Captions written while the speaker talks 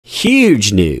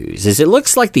Huge news, as it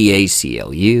looks like the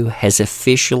ACLU has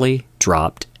officially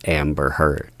dropped Amber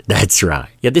Heard. That's right.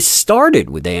 Yeah, this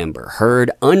started with Amber Heard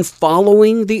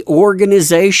unfollowing the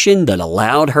organization that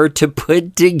allowed her to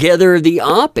put together the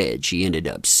op-ed she ended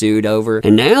up sued over.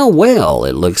 And now, well,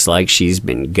 it looks like she's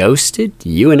been ghosted.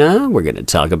 You and I, we're going to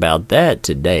talk about that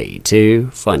today,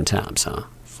 too. Fun times, huh?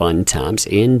 Fun times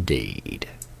indeed.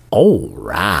 All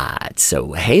right,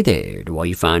 so hey there to all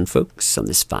you fine folks on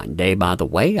this fine day. By the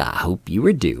way, I hope you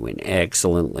are doing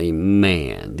excellently.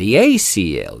 Man, the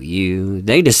ACLU,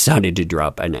 they decided to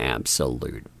drop an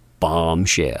absolute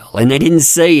bombshell, and they didn't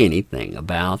say anything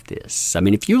about this. I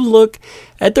mean, if you look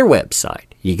at their website,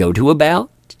 you go to About,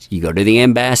 you go to the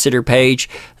ambassador page,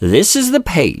 this is the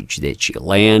page that you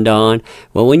land on.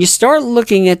 Well, when you start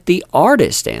looking at the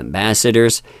artist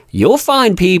ambassadors, you'll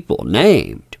find people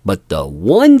named. But the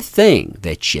one thing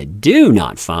that you do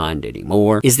not find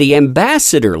anymore is the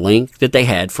ambassador link that they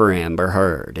had for Amber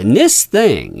Heard. And this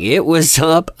thing, it was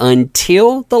up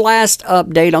until the last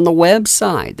update on the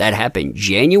website. That happened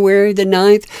January the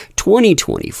 9th,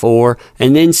 2024.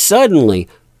 And then suddenly,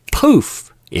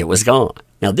 poof, it was gone.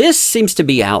 Now, this seems to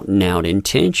be out and out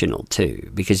intentional, too,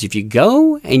 because if you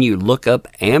go and you look up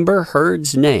Amber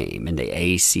Heard's name in the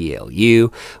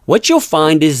ACLU, what you'll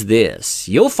find is this.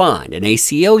 You'll find an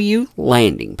ACLU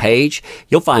landing page.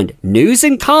 You'll find news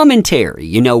and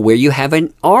commentary, where you have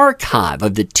an archive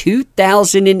of the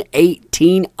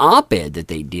 2018 op-ed that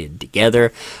they did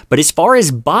together. But as far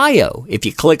as bio, if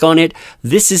you click on it,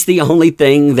 this is the only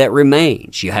thing that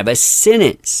remains. You have a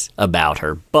sentence about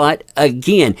her, but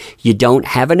again, you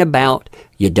don't have an about,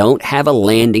 you don't have a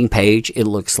landing page. It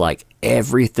looks like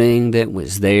everything that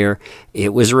was there,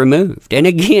 it was removed. And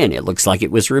again, it looks like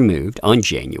it was removed on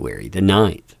January the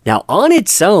 9th. Now, on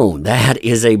its own, that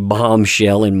is a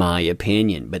bombshell in my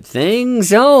opinion. But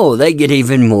things, they get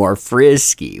even more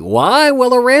frisky. Why?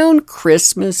 Well, around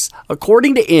Christmas,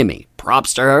 according to Emmy,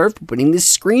 props to her for putting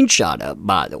this screenshot up,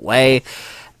 by the way,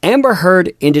 Amber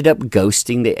Heard ended up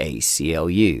ghosting the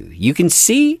ACLU. You can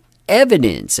see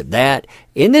evidence of that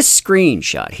in this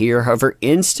screenshot here of her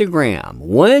Instagram.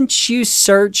 Once you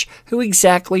search who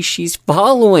exactly she's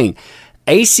following,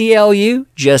 ACLU,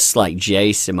 just like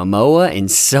Jason Momoa and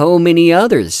so many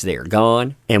others, they're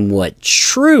gone. And what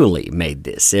truly made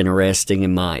this interesting,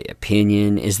 in my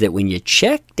opinion, is that when you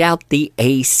checked out the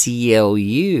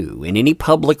ACLU and any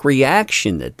public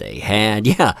reaction that they had,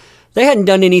 they hadn't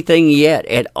done anything yet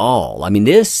at all. I mean,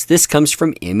 this comes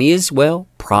from Emmy as well.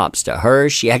 Props to her.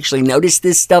 She actually noticed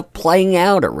this stuff playing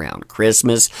out around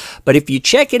Christmas. But if you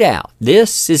check it out,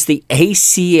 this is the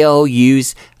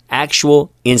ACLU's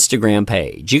actual Instagram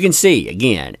page. You can see,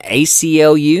 again,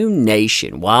 ACLU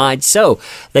nationwide. So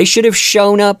they should have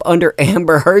shown up under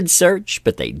Amber Heard search,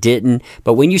 but they didn't.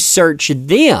 But when you search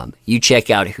them, you check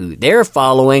out who they're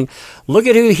following. Look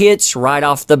at who hits right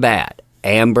off the bat.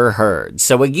 Amber Heard.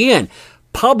 So again,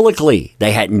 publicly,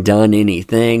 they hadn't done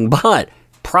anything, but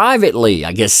privately,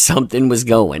 I guess something was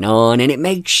going on, and it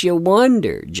makes you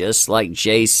wonder, just like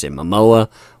Jason Momoa,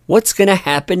 what's going to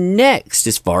happen next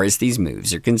as far as these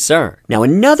moves are concerned. Now,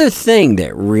 another thing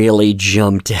that really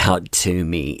jumped out to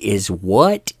me is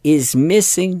what is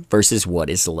missing versus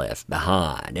what is left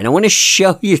behind. And I want to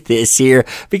show you this here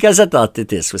because I thought that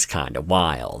this was kind of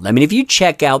wild. I mean, if you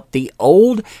check out the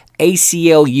old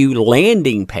ACLU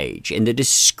landing page and the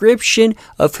description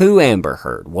of who Amber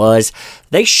Heard was,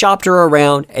 they shopped her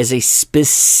around as a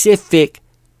specific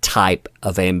type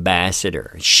of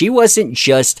ambassador. She wasn't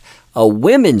just a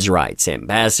women's rights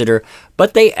ambassador,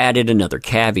 but they added another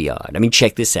caveat. I mean,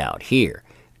 check this out here.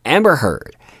 Amber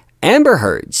Heard. Amber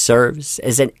Heard serves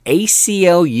as an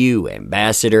ACLU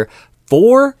ambassador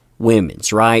for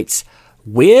women's rights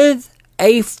with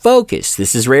a focus,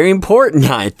 this is very important,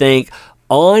 I think,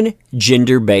 on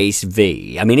gender-based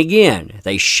V. I mean, again,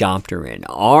 they shopped her in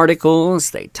articles.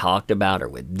 They talked about her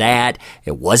with that.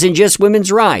 It wasn't just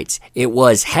women's rights. It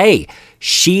was, hey,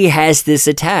 she has this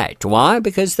attached. Why?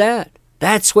 Because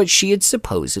that's what she had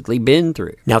supposedly been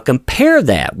through. Now, compare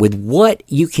that with what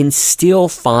you can still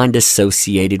find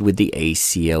associated with the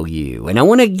ACLU. And I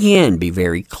want to again be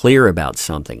very clear about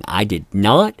something. I did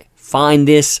not find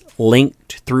this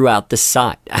linked throughout the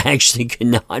site. I actually could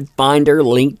not find her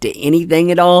linked to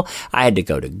anything at all. I had to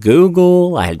go to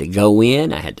Google. I had to go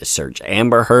in. I had to search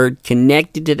Amber Heard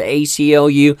connected to the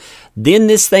ACLU. Then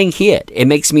this thing hit. It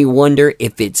makes me wonder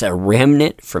if it's a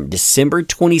remnant from December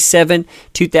 27,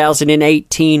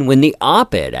 2018 when the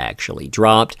op-ed actually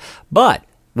dropped. But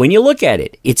when you look at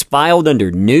it, it's filed under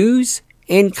news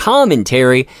and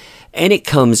commentary, and it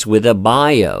comes with a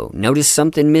bio. Notice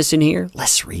something missing here?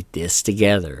 Let's read this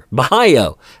together.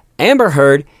 Bio. Amber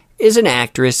Heard is an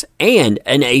actress and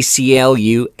an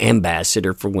ACLU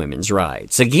ambassador for women's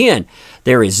rights. Again,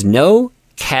 there is no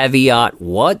caveat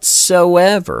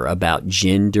whatsoever about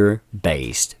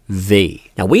gender-based V.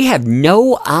 Now, we have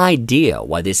no idea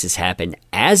why this has happened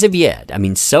as of yet. I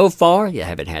mean, so far, you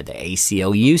haven't had the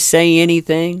ACLU say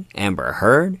anything. Amber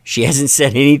Heard, she hasn't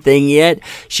said anything yet.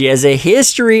 She has a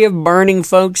history of burning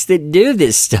folks that do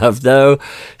this stuff, though.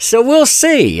 So we'll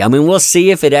see. I mean, we'll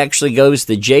see if it actually goes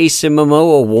the Jason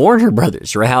Momoa Warner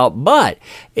Brothers route. But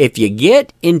if you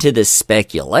get into the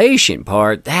speculation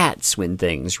part, that's when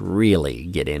things really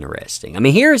get interesting. I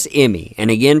mean, here's Emmy.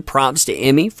 And again, props to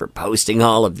Emmy for posting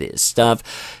all of this stuff.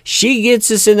 She gets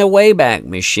us in the Wayback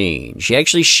Machine. She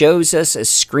actually shows us a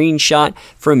screenshot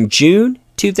from June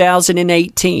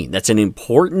 2018. That's an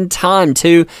important time,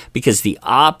 too, because the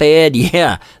op-ed,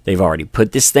 yeah, they've already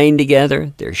put this thing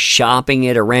together. They're shopping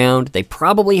it around. They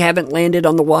probably haven't landed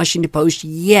on the Washington Post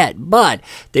yet, but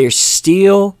they're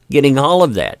still getting all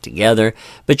of that together.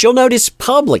 But you'll notice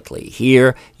publicly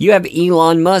here, you have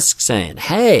Elon Musk saying,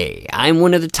 hey, I'm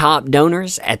one of the top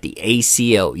donors at the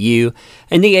ACLU.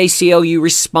 And the ACLU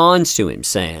responds to him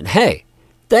saying, hey,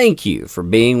 thank you for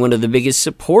being one of the biggest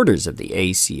supporters of the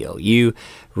ACLU.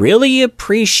 Really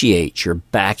appreciate your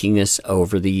backing us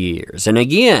over the years. And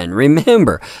again,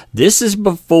 remember, this is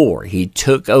before he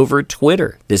took over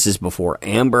Twitter. This is before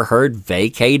Amber Heard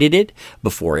vacated it,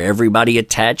 before everybody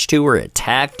attached to her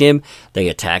attacked him. They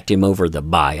attacked him over the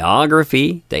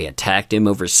biography. They attacked him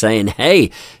over saying, hey,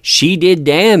 she did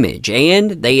damage.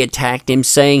 And they attacked him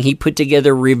saying he put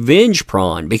together revenge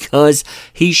porn because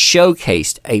he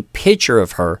showcased a picture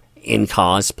of her in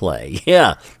cosplay.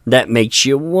 Yeah, that makes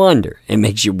you wonder. It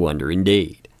makes you wonder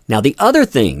indeed. Now, the other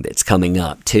thing that's coming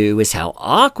up, too, is how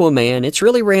Aquaman, it's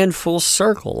really ran full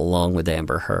circle along with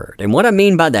Amber Heard. And what I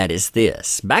mean by that is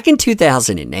this. Back in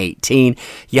 2018,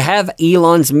 you have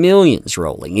Elon's millions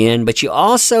rolling in, but you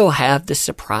also have the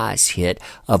surprise hit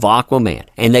of Aquaman.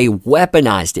 And they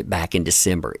weaponized it back in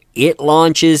December. It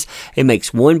launches, it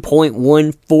makes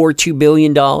 $1.142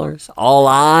 billion. All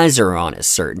eyes are on a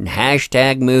certain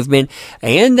hashtag movement,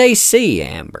 and they see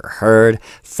Amber Heard.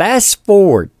 Fast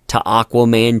forward to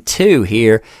Aquaman 2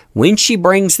 here. When she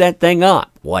brings that thing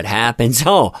up, what happens?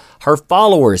 Oh, her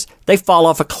followers, they fall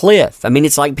off a cliff. I mean,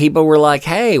 it's like people were like,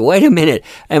 hey, wait a minute.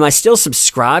 Am I still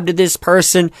subscribed to this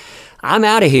person? I'm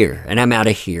out of here, and I'm out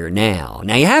of here now.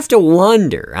 Now, you have to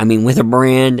wonder, I mean, with a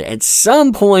brand, at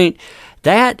some point,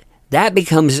 that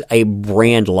becomes a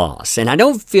brand loss. And I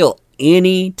don't feel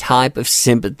any type of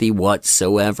sympathy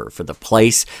whatsoever for the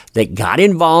place that got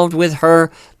involved with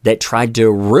her, that tried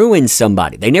to ruin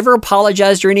somebody. They never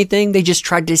apologized or anything. They just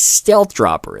tried to stealth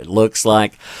drop her, it looks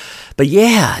like. But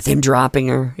yeah, them dropping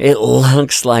her, it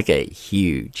looks like a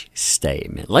huge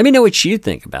statement. Let me know what you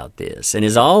think about this. And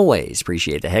as always,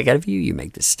 appreciate the heck out of you. You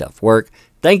make this stuff work.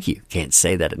 Thank you. Can't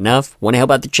say that enough. Want to help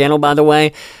out the channel, by the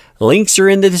way? Links are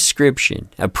in the description.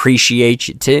 Appreciate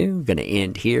you too. Going to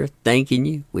end here thanking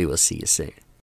you. We will see you soon.